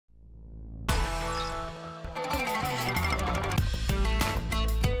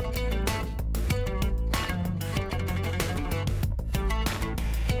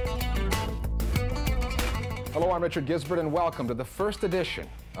Hello, I'm Richard Gisbert, and welcome to the first edition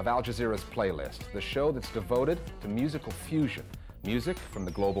of Al Jazeera's Playlist, the show that's devoted to musical fusion, music from the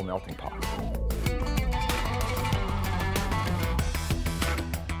global melting pot.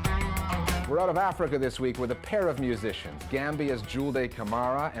 We're out of Africa this week with a pair of musicians, Gambia's Julde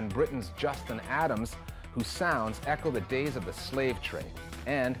Kamara and Britain's Justin Adams, whose sounds echo the days of the slave trade.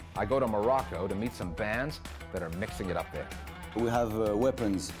 And I go to Morocco to meet some bands that are mixing it up there. We have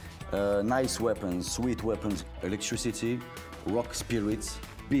weapons, nice weapons, sweet weapons, electricity, rock spirits,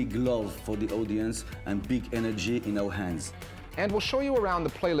 big love for the audience, and big energy in our hands. And we'll show you around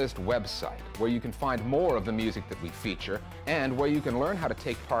the Playlist website, where you can find more of the music that we feature, and where you can learn how to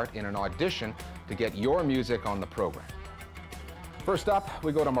take part in an audition to get your music on the program. First up,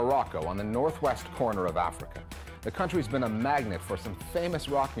 we go to Morocco, on the northwest corner of Africa. The country's been a magnet for some famous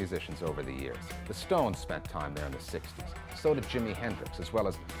rock musicians over the years. The Stones spent time there in the 60s. So did Jimi Hendrix, as well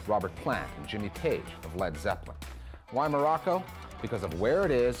as Robert Plant and Jimmy Page of Led Zeppelin. Why Morocco? Because of where it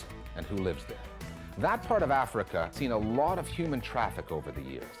is and who lives there. That part of Africa has seen a lot of human traffic over the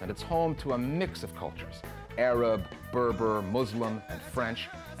years, and it's home to a mix of cultures: Arab, Berber, Muslim, and French,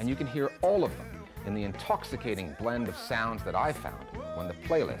 and you can hear all of them in the intoxicating blend of sounds that I found when the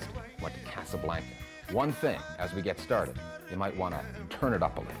Playlist went to Casablanca. One thing, as we get started, you might want to turn it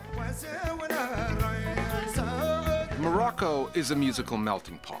up a little. Morocco is a musical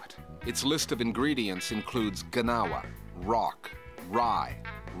melting pot. Its list of ingredients includes gnawa, rock, rye,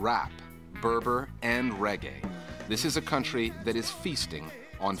 rap, Berber, and reggae. This is a country that is feasting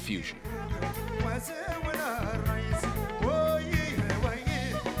on fusion.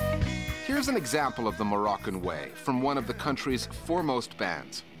 Here's an example of the Moroccan way from one of the country's foremost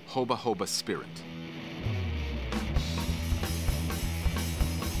bands, Hoba Hoba Spirit.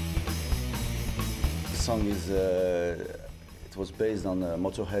 The song is, it was based on a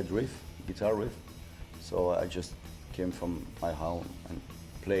Motorhead riff, guitar riff. So I just came from my house and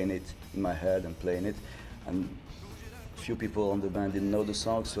playing it in my head and playing it. And a few people on the band didn't know the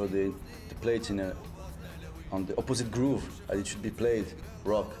song, so they played it on the opposite groove as it should be played,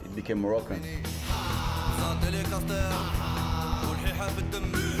 rock. It became Moroccan.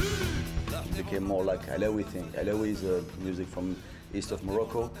 It became more like Alawi thing. Alawi is music from east of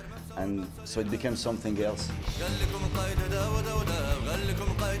Morocco, and so it became something else.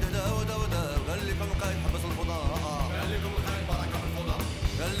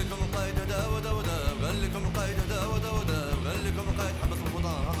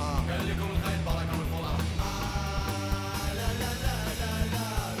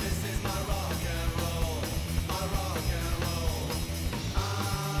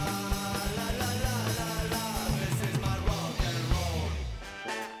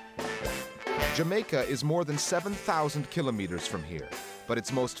 Jamaica is more than 7,000 kilometers from here, but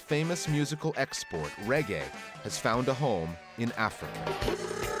its most famous musical export, reggae, has found a home in Africa.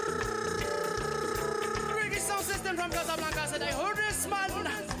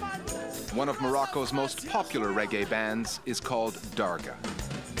 One of Morocco's most popular reggae bands is called Darga.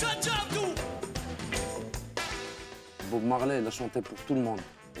 Bob Marley, il a chanté pour tout le monde.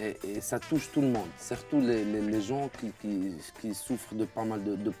 Et ça touche tout le monde, surtout les gens qui souffrent de pas mal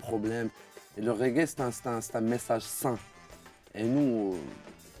de problèmes. Et le reggae, c'est un message sain. Et nous,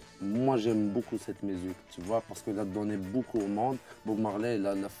 moi j'aime beaucoup cette musique, tu vois, parce qu'il a donné beaucoup au monde. Bob Marley, il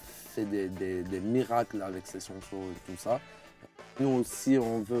a fait des miracles avec ses chansons et tout ça. Nous aussi,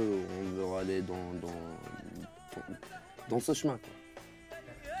 on veut aller dans ce chemin, quoi.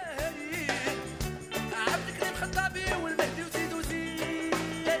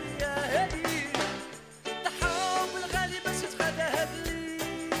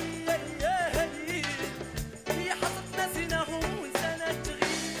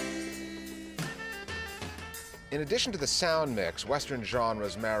 In addition to the sound mix, Western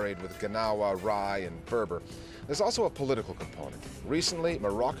genres married with gnawa, rye, and Berber, there's also a political component. Recently,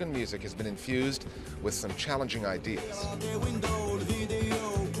 Moroccan music has been infused with some challenging ideas.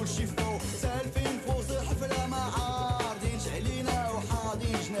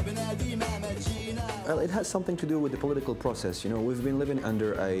 Well, it has something to do with the political process. You know, we've been living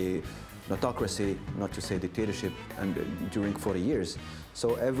under a autocracy, not to say dictatorship, and during 40 years.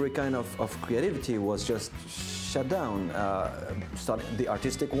 So every kind of creativity was just shut down. The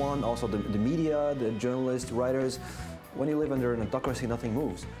artistic one, also the media, the journalists, writers. When you live under an autocracy, nothing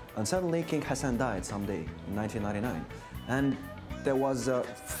moves. And suddenly King Hassan died someday in 1999. And there was a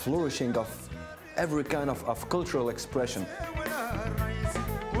flourishing of every kind of cultural expression.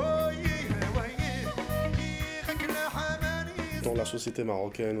 Dans la société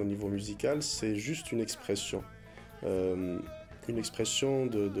marocaine, au niveau musical, c'est juste une expression. Une expression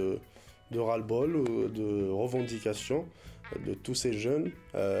de ras-le-bol, de revendication de tous ces jeunes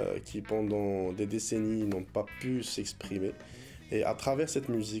qui pendant des décennies n'ont pas pu s'exprimer. Et à travers cette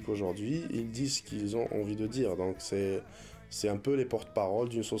musique aujourd'hui, ils disent ce qu'ils ont envie de dire. Donc c'est un peu les porte-parole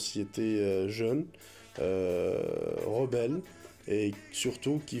d'une société jeune, rebelle, et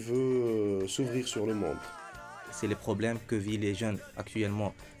surtout qui veut s'ouvrir sur le monde. C'est les problèmes que vivent les jeunes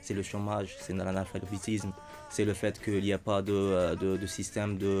actuellement. C'est le chômage, c'est l'analphabétisme, c'est le fait qu'il n'y a pas de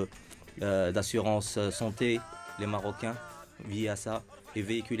système d'assurance santé. Les Marocains vivent à ça et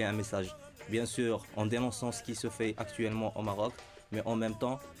véhiculer un message. Bien sûr, en dénonçant ce qui se fait actuellement au Maroc, mais en même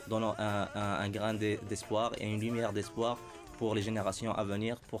temps donnant un grain d'espoir et une lumière d'espoir pour les générations à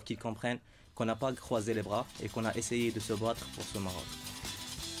venir, pour qu'ils comprennent qu'on n'a pas croisé les bras et qu'on a essayé de se battre pour ce Maroc.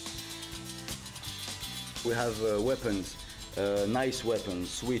 We have weapons, nice weapons,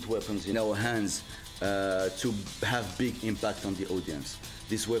 sweet weapons in our hands to have big impact on the audience.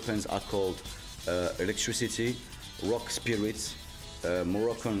 These weapons are called electricity, rock spirits,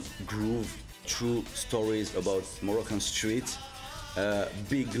 Moroccan groove, true stories about Moroccan streets,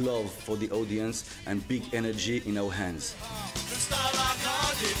 big love for the audience and big energy in our hands.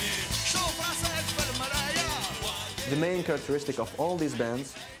 The main characteristic of all these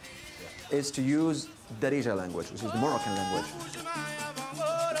bands is to use Darija language, which is the Moroccan language.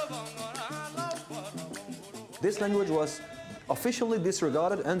 This language was officially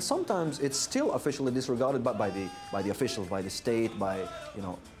disregarded, and sometimes it's still officially disregarded by the officials, by the state, by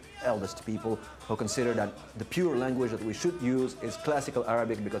eldest people who consider that the pure language that we should use is classical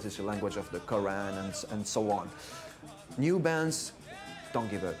Arabic because it's the language of the Quran and so on. New bands don't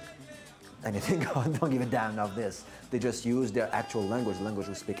give anything, don't give a damn of this. They just use their actual language, the language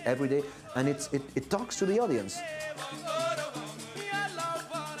we speak every day, and it talks to the audience.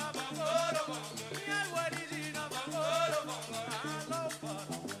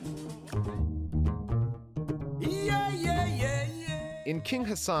 In King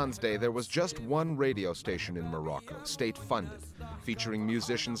Hassan's day, there was just one radio station in Morocco, state-funded, featuring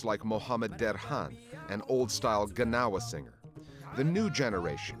musicians like Mohamed Derhan, an old-style Gnawa singer. The new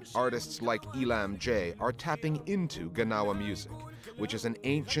generation, artists like Elam J, are tapping into Gnawa music, which is an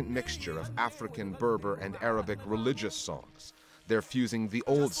ancient mixture of African, Berber, and Arabic religious songs. They're fusing the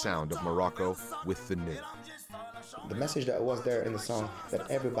old sound of Morocco with the new. The message that was there in the song, that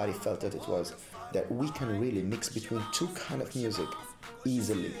everybody felt that it was, that we can really mix between two kinds of music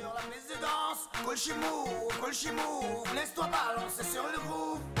easily.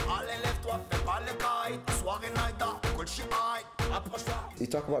 We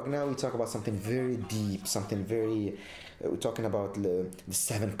talk about now, we talk about something very deep, something very, we're talking about the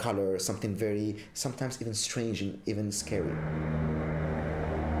seven colors, something very, sometimes even strange and even scary.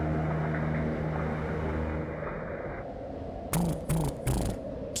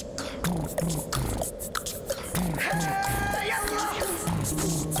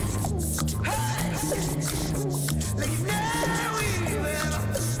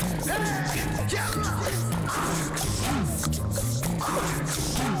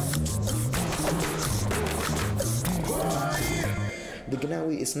 The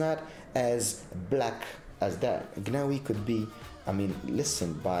Gnawi is not as black as that. Gnawi could be,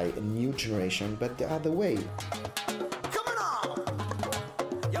 listened by a new generation, but the other way.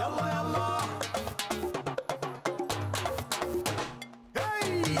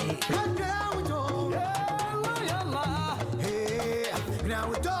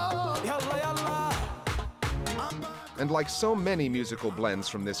 And like so many musical blends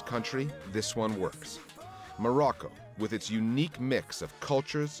from this country, this one works. Morocco, with its unique mix of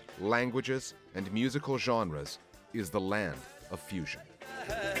cultures, languages, and musical genres, is the land of fusion.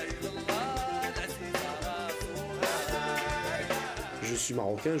 Je suis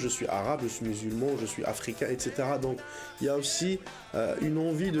marocain, je suis arabe, je suis musulman, je suis africain, etc. Donc il y a aussi une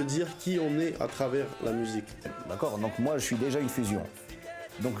envie de dire qui on est à travers la musique. D'accord, donc moi je suis déjà une fusion.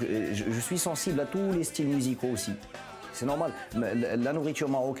 Donc je suis sensible à tous les styles musicaux aussi. C'est normal. La nourriture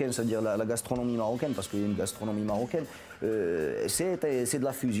marocaine, c'est-à-dire la gastronomie marocaine, parce qu'il y a une gastronomie marocaine, c'est de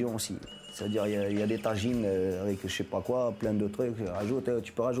la fusion aussi. C'est-à-dire il y a des tagines avec je sais pas quoi, plein de trucs.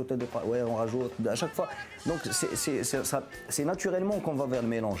 Tu peux rajouter des... Ouais, on rajoute à chaque fois. Donc c'est naturellement qu'on va vers le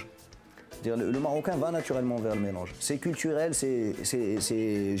mélange. Le Marocain va naturellement vers le mélange. C'est culturel,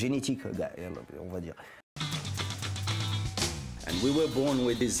 c'est génétique, on va dire. And we were born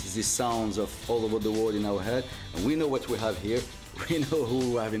with these sounds of all over the world in our head. And we know what we have here. We know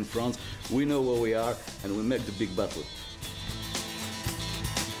who we have in front. We know where we are. And we make the big battle.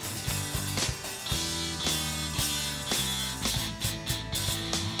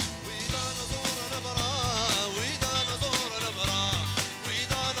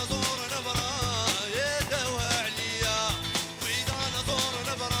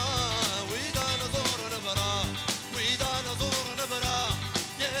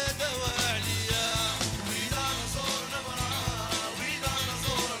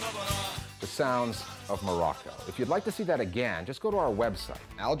 sounds of Morocco. If you'd like to see that again, just go to our website,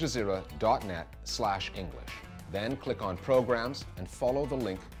 aljazeera.net/English. Then click on Programs and follow the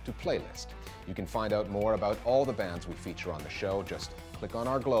link to Playlist. You can find out more about all the bands we feature on the show. Just click on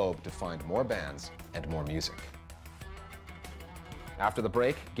our globe to find more bands and more music. After the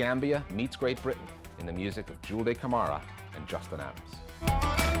break, Gambia meets Great Britain in the music of Julde Camara and Justin Adams.